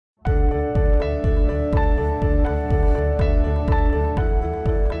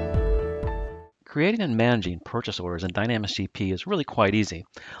Creating and managing purchase orders in Dynamics GP is really quite easy.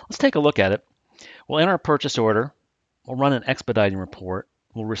 Let's take a look at it. We'll enter a purchase order, we'll run an expediting report,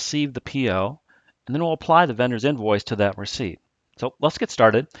 we'll receive the PO, and then we'll apply the vendor's invoice to that receipt. So let's get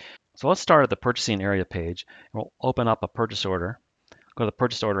started. So let's start at the purchasing area page, and we'll open up a purchase order, go to the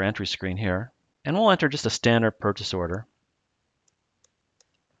purchase order entry screen here, and we'll enter just a standard purchase order.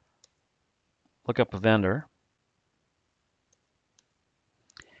 Look up a vendor,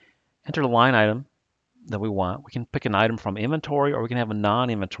 enter the line item that we want. We can pick an item from inventory or we can have a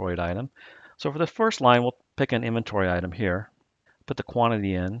non-inventoried item. So for the first line, we'll pick an inventory item here, put the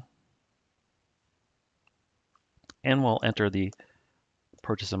quantity in, and we'll enter the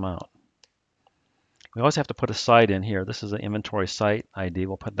purchase amount. We always have to put a site in here. This is an inventory site ID.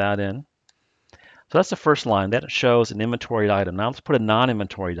 We'll put that in. So that's the first line. That shows an inventoried item. Now let's put a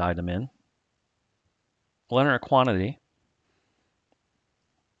non-inventoried item in. We'll enter a quantity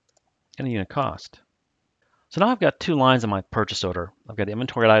and a unit cost. So now I've got two lines in my purchase order. I've got an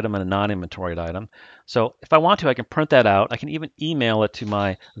inventoried item and a non-inventoried item. So if I want to, I can print that out. I can even email it to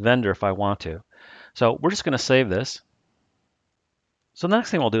my vendor if I want to. So we're just going to save this. So the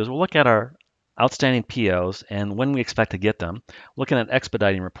next thing we'll do is we'll look at our outstanding POs and when we expect to get them. We're looking at an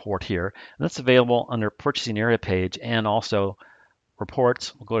expediting report here. And that's available under purchasing area page and also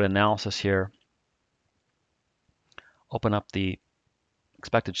reports. We'll go to analysis here. Open up the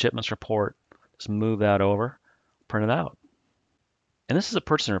expected shipments report. Just move that over, print it out. And this is a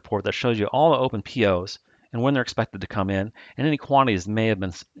purchasing report that shows you all the open POs and when they're expected to come in and any quantities may have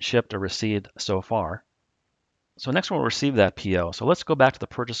been shipped or received so far. So next we'll receive that PO. So let's go back to the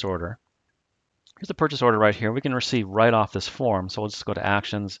purchase order. Here's the purchase order right here. We can receive right off this form. So we'll just go to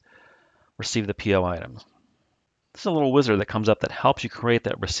Actions, Receive the PO item. This is a little wizard that comes up that helps you create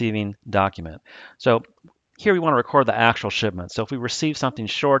that receiving document. So here we want to record the actual shipment. So if we receive something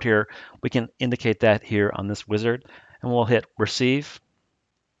short here, we can indicate that here on this wizard. And we'll hit Receive.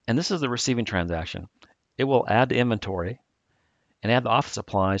 And this is the receiving transaction. It will add the inventory and add the office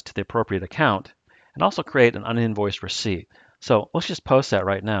supplies to the appropriate account and also create an uninvoiced receipt. So let's just post that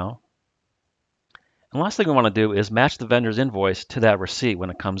right now. And last thing we want to do is match the vendor's invoice to that receipt when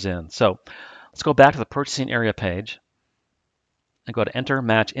it comes in. So let's go back to the purchasing area page and go to Enter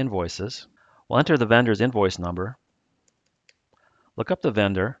Match Invoices. We'll enter the vendor's invoice number, look up the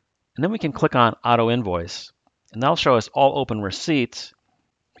vendor, and then we can click on Auto Invoice. And that'll show us all open receipts.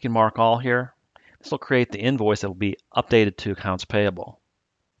 We can mark all here. This will create the invoice that will be updated to accounts payable.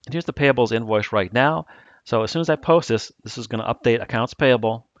 And here's the payables invoice right now. So as soon as I post this, this is going to update accounts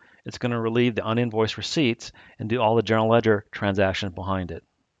payable. It's going to relieve the uninvoiced receipts and do all the general ledger transactions behind it.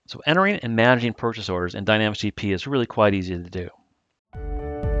 So entering and managing purchase orders in Dynamics GP is really quite easy to do.